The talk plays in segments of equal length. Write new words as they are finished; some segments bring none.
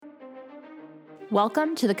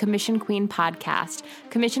Welcome to the Commission Queen podcast.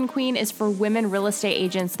 Commission Queen is for women real estate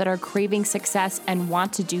agents that are craving success and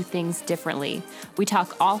want to do things differently. We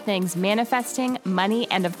talk all things manifesting,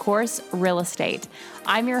 money, and of course, real estate.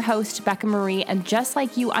 I'm your host, Becca Marie, and just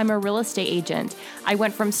like you, I'm a real estate agent. I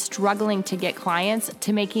went from struggling to get clients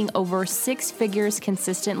to making over 6 figures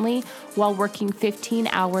consistently while working 15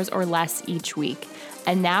 hours or less each week.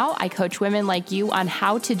 And now I coach women like you on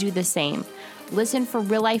how to do the same. Listen for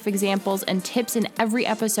real-life examples and tips in every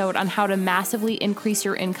episode on how to massively increase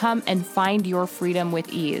your income and find your freedom with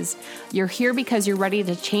ease. You're here because you're ready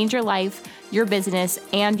to change your life, your business,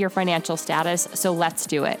 and your financial status, so let's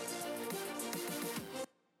do it.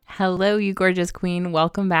 Hello, you gorgeous queen.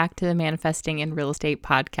 Welcome back to the Manifesting in Real Estate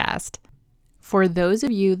podcast. For those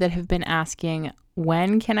of you that have been asking,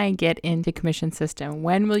 when can I get into Commission System?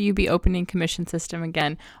 When will you be opening Commission System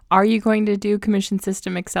again? Are you going to do Commission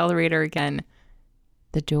System Accelerator again?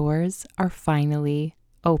 The doors are finally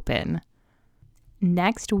open.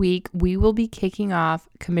 Next week, we will be kicking off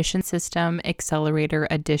Commission System Accelerator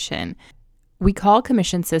Edition. We call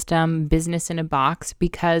Commission System Business in a Box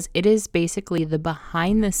because it is basically the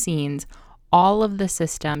behind the scenes, all of the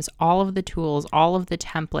systems, all of the tools, all of the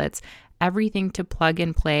templates, everything to plug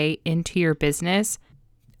and play into your business.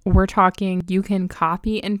 We're talking you can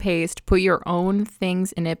copy and paste, put your own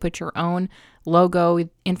things in it, put your own logo,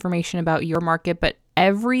 information about your market, but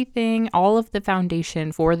everything, all of the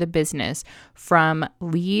foundation for the business, from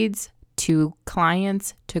leads to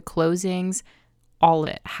clients to closings, all of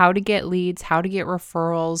it. How to get leads, how to get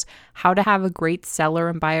referrals, how to have a great seller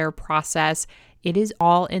and buyer process. It is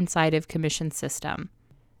all inside of Commission System.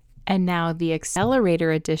 And now the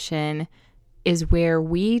Accelerator Edition is where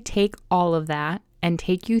we take all of that and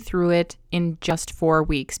take you through it in just 4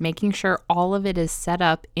 weeks, making sure all of it is set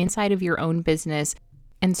up inside of your own business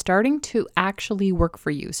and starting to actually work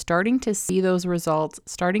for you, starting to see those results,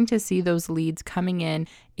 starting to see those leads coming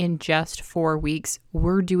in just 4 weeks.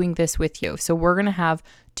 We're doing this with you. So we're going to have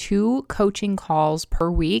 2 coaching calls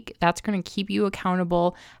per week. That's going to keep you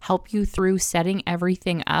accountable, help you through setting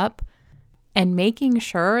everything up, and making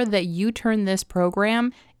sure that you turn this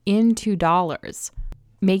program into dollars.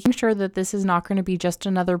 Making sure that this is not going to be just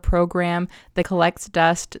another program that collects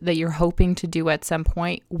dust that you're hoping to do at some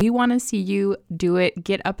point. We want to see you do it,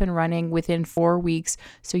 get up and running within 4 weeks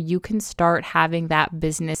so you can start having that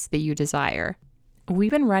business that you desire.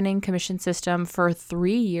 We've been running Commission System for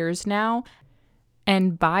 3 years now,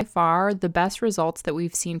 and by far the best results that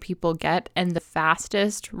we've seen people get and the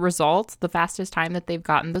fastest results, the fastest time that they've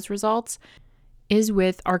gotten those results is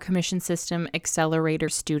with our Commission System Accelerator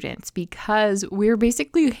students, because we're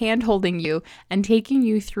basically hand-holding you and taking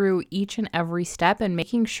you through each and every step and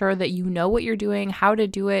making sure that you know what you're doing, how to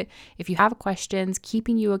do it. If you have questions,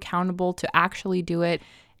 keeping you accountable to actually do it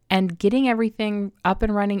and getting everything up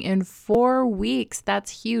and running in 4 weeks.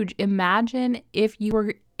 That's huge. Imagine if you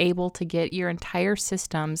were able to get your entire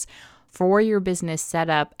systems for your business set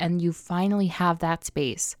up and you finally have that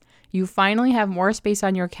space. You finally have more space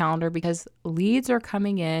on your calendar because leads are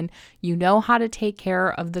coming in. You know how to take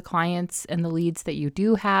care of the clients and the leads that you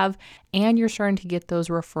do have, and you're starting to get those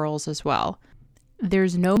referrals as well.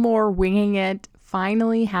 There's no more winging it.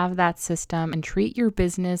 Finally have that system and treat your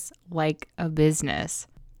business like a business.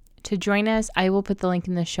 To join us, I will put the link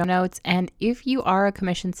in the show notes. And if you are a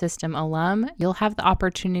Commission System alum, you'll have the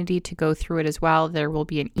opportunity to go through it as well. There will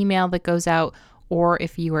be an email that goes out. Or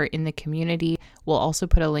if you are in the community, we'll also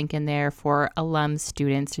put a link in there for alum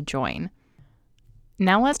students to join.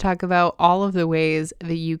 Now let's talk about all of the ways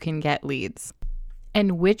that you can get leads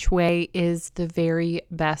and which way is the very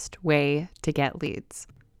best way to get leads.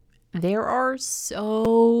 There are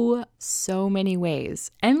so many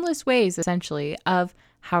ways, endless ways essentially, of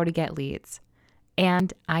how to get leads.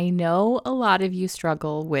 And I know a lot of you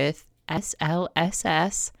struggle with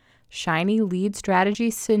SLSS, Shiny Lead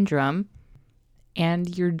Strategy Syndrome,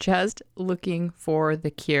 and you're just looking for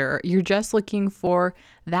the cure. You're just looking for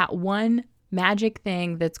that one magic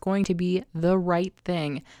thing that's going to be the right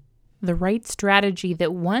thing, the right strategy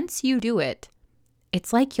that once you do it,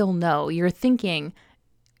 it's like you'll know. You're thinking,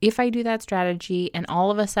 if I do that strategy and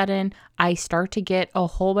all of a sudden I start to get a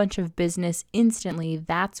whole bunch of business instantly,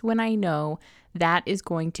 that's when I know that is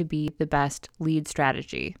going to be the best lead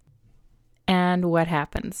strategy. And what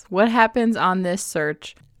happens? What happens on this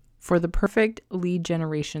search for the perfect lead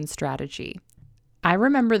generation strategy? I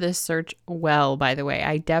remember this search well, by the way.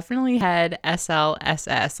 I definitely had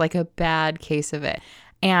SLSS, like a bad case of it.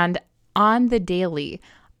 And on the daily,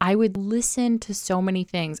 I would listen to so many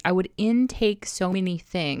things. I would intake so many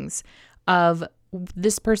things of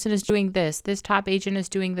this person is doing this top agent is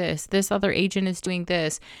doing this other agent is doing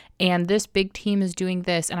this, and this big team is doing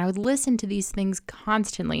this. And I would listen to these things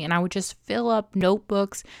constantly, and I would just fill up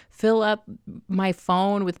notebooks, fill up my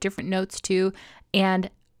phone with different notes too, and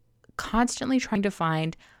constantly trying to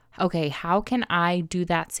find, okay, how can I do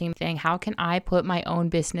that same thing? How can I put my own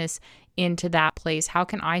business into that place? How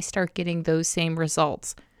can I start getting those same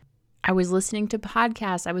results? I was listening to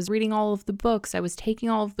podcasts. I was reading all of the books. I was taking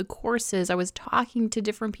all of the courses. I was talking to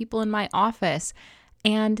different people in my office.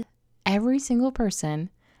 And every single person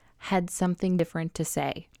had something different to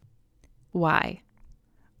say. Why?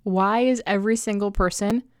 Why is every single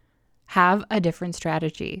person have a different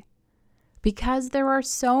strategy? Because there are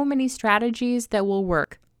so many strategies that will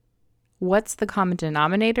work. What's the common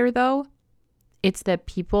denominator though? It's that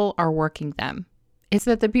people are working them. It's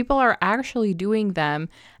that the people are actually doing them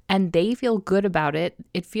and they feel good about it.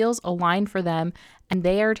 It feels aligned for them and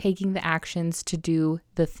they are taking the actions to do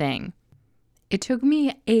the thing. It took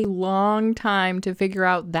me a long time to figure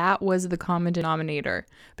out that was the common denominator,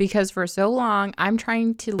 because for so long I'm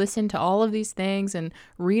trying to listen to all of these things and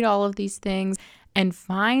read all of these things and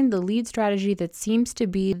find the lead strategy that seems to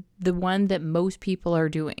be the one that most people are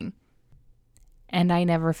doing. And I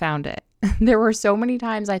never found it. There were so many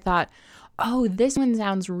times I thought, oh, this one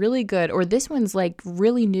sounds really good, or this one's like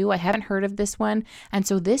really new. I haven't heard of this one. And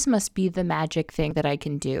so this must be the magic thing that I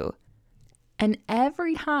can do. And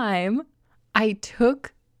every time I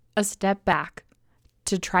took a step back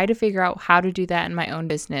to try to figure out how to do that in my own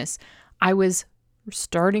business, I was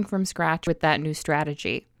starting from scratch with that new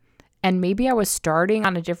strategy. And maybe I was starting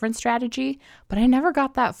on a different strategy, but I never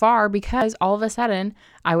got that far because all of a sudden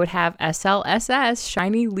I would have SLSS,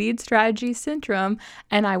 shiny lead strategy syndrome,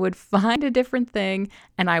 and I would find a different thing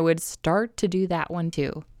and I would start to do that one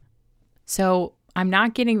too. So I'm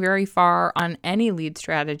not getting very far on any lead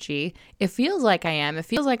strategy. It feels like I am. It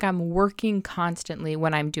feels like I'm working constantly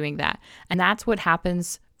when I'm doing that. And that's what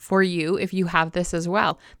happens for you if you have this as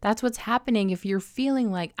well. That's what's happening if you're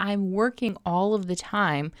feeling like I'm working all of the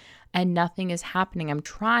time and nothing is happening. I'm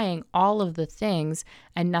trying all of the things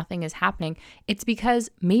and nothing is happening. It's because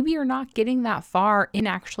maybe you're not getting that far in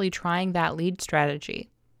actually trying that lead strategy.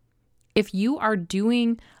 If you are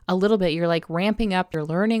doing a little bit, you're like ramping up, you're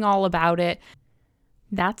learning all about it,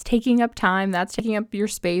 that's taking up time, that's taking up your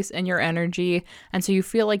space and your energy. And so you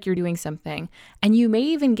feel like you're doing something. And you may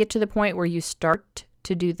even get to the point where you start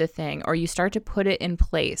to do the thing or you start to put it in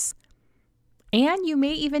place. And you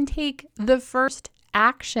may even take the first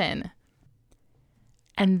action.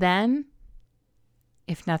 And then,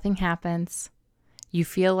 if nothing happens, you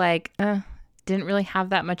feel like, didn't really have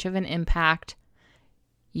that much of an impact.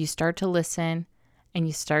 You start to listen and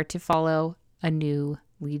you start to follow a new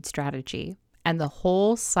lead strategy. And the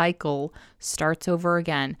whole cycle starts over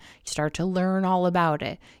again. You start to learn all about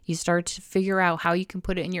it. You start to figure out how you can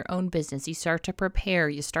put it in your own business. You start to prepare.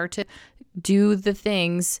 You start to do the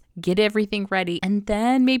things, get everything ready, and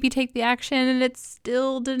then maybe take the action. And it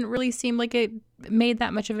still didn't really seem like it made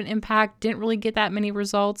that much of an impact, didn't really get that many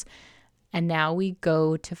results. And now we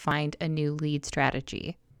go to find a new lead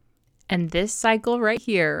strategy. And this cycle right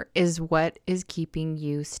here is what is keeping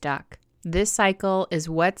you stuck. This cycle is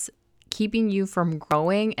what's keeping you from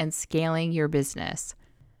growing and scaling your business.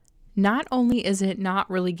 Not only is it not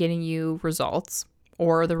really getting you results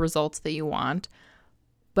or the results that you want,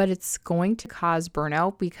 but it's going to cause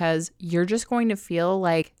burnout because you're just going to feel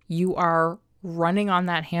like you are running on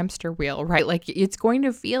that hamster wheel, right? Like it's going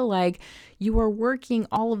to feel like you are working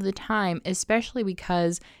all of the time, especially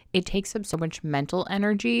because it takes up so much mental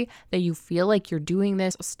energy that you feel like you're doing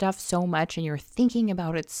this stuff so much and you're thinking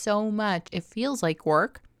about it so much. It feels like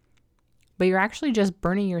work, but you're actually just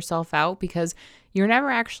burning yourself out because you're never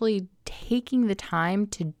actually taking the time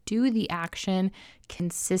to do the action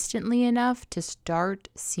consistently enough to start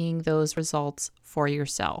seeing those results for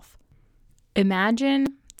yourself. Imagine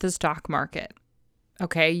the stock market.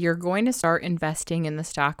 Okay, you're going to start investing in the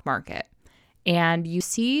stock market and you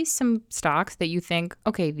see some stocks that you think,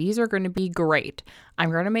 okay, these are going to be great.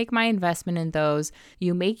 I'm going to make my investment in those.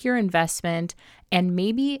 You make your investment and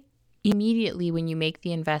maybe immediately when you make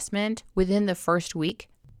the investment, within the first week,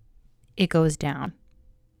 it goes down.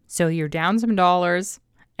 So you're down some dollars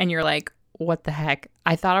and you're like, what the heck?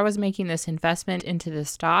 I thought I was making this investment into this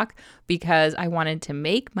stock because I wanted to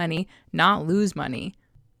make money, not lose money.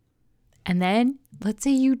 And then let's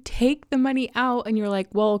say you take the money out and you're like,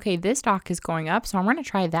 well, okay, this stock is going up, so I'm going to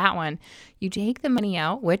try that one. You take the money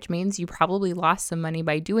out, which means you probably lost some money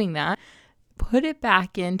by doing that. put it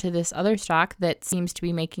back into this other stock that seems to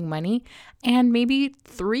be making money. And maybe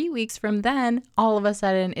 3 weeks from then, all of a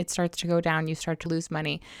sudden it starts to go down. You start to lose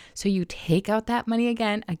money. So you take out that money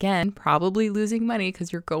again, probably losing money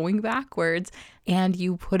because you're going backwards, and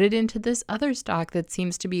you put it into this other stock that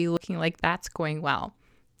seems to be looking like that's going well.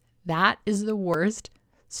 That is the worst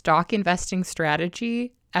stock investing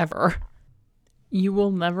strategy ever. You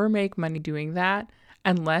will never make money doing that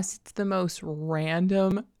unless it's the most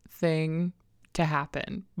random thing to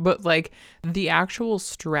happen. But like the actual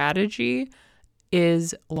strategy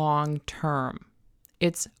is long term.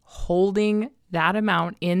 It's holding that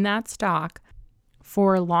amount in that stock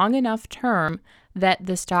for a long enough term that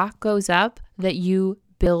the stock goes up, that you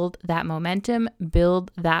build that momentum,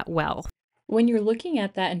 build that wealth. When you're looking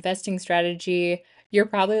at that investing strategy, you're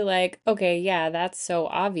probably like, okay, yeah, that's so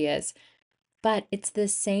obvious. But it's the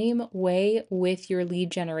same way with your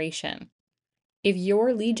lead generation. If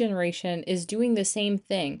your lead generation is doing the same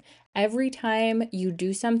thing, every time you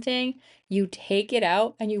do something, you take it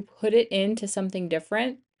out and you put it into something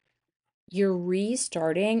different, you're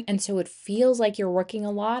restarting. And so it feels like you're working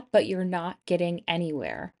a lot, but you're not getting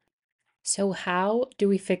anywhere. So, how do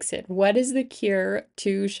we fix it? What is the cure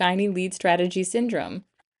to shiny lead strategy syndrome?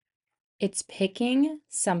 It's picking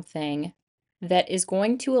something that is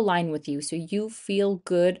going to align with you so you feel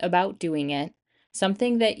good about doing it,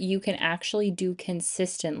 something that you can actually do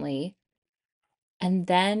consistently, and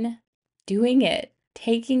then doing it,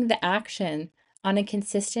 taking the action on a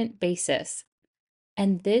consistent basis.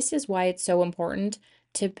 And this is why it's so important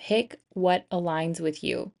to pick what aligns with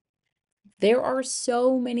you. There are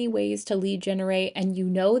so many ways to lead generate, and you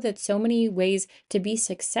know that so many ways to be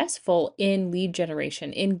successful in lead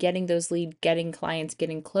generation, in getting those leads, getting clients,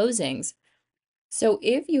 getting closings. So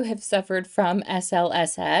if you have suffered from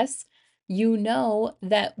SLSS, you know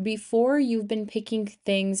that before you've been picking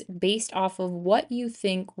things based off of what you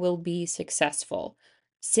think will be successful.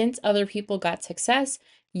 Since other people got success,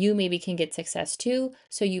 you maybe can get success too.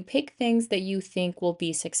 So you pick things that you think will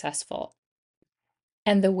be successful.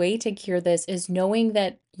 And the way to cure this is knowing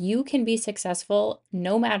that you can be successful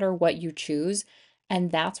no matter what you choose. And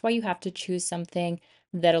that's why you have to choose something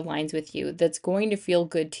that aligns with you, that's going to feel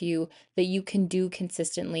good to you, that you can do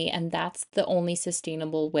consistently. And that's the only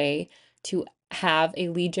sustainable way to have a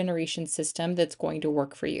lead generation system that's going to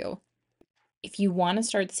work for you. If you want to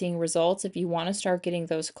start seeing results, if you want to start getting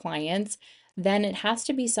those clients, then it has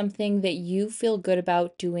to be something that you feel good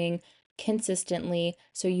about doing consistently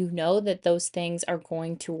so you know that those things are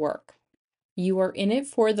going to work. You are in it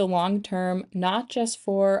for the long term, not just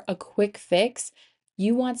for a quick fix.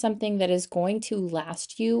 You want something that is going to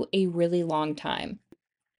last you a really long time.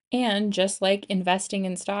 And just like investing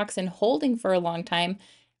in stocks and holding for a long time,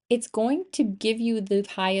 it's going to give you the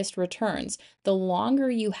highest returns. The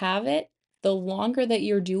longer you have it, the longer that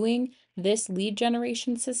you're doing this lead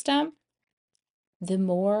generation system, the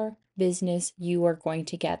more business you are going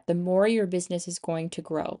to get, the more your business is going to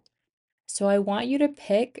grow. So I want you to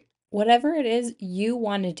pick whatever it is you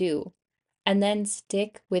want to do and then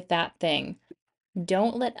stick with that thing.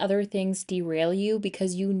 Don't let other things derail you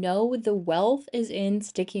because you know the wealth is in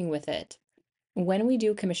sticking with it. When we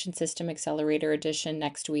do Commission System Accelerator Edition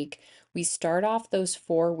next week, we start off those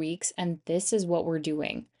 4 weeks, and this is what we're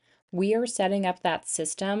doing. We are setting up that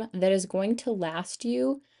system that is going to last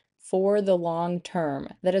you for the long term,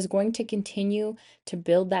 that is going to continue to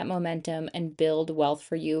build that momentum and build wealth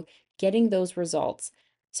for you, getting those results.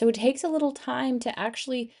 So it takes a little time to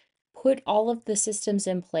actually put all of the systems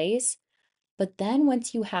in place. But then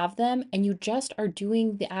once you have them and you just are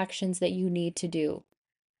doing the actions that you need to do,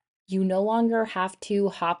 you no longer have to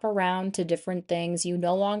hop around to different things. You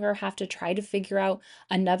no longer have to try to figure out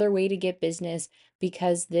another way to get business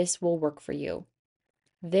because this will work for you.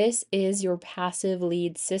 This is your passive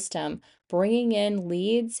lead system, bringing in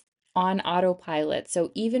leads on autopilot.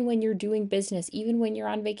 So even when you're doing business, even when you're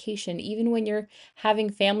on vacation, even when you're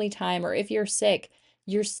having family time, or if you're sick,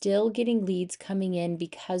 you're still getting leads coming in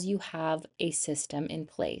because you have a system in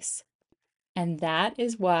place. And that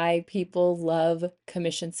is why people love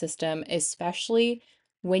commission system, especially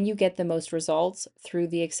when you get the most results through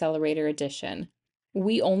the Accelerator Edition.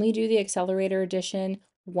 We only do the Accelerator Edition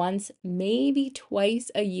once, maybe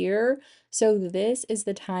twice a year. So this is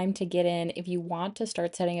the time to get in if you want to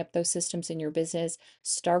start setting up those systems in your business,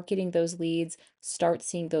 start getting those leads, start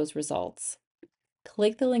seeing those results.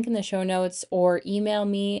 Click the link in the show notes or email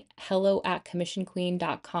me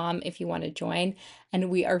hello@commissionqueen.com if you want to join.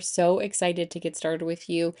 And we are so excited to get started with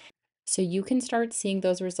you so you can start seeing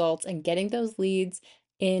those results and getting those leads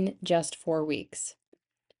in just 4 weeks.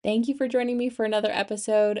 Thank you for joining me for another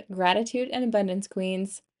episode. Gratitude and abundance,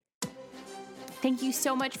 Queens. Thank you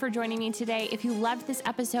so much for joining me today. If you loved this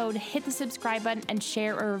episode, hit the subscribe button and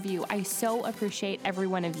share a review. I so appreciate every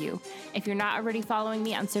one of you. If you're not already following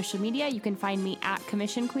me on social media, you can find me at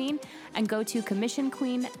Commission Queen and go to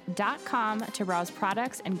commissionqueen.com to browse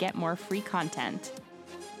products and get more free content.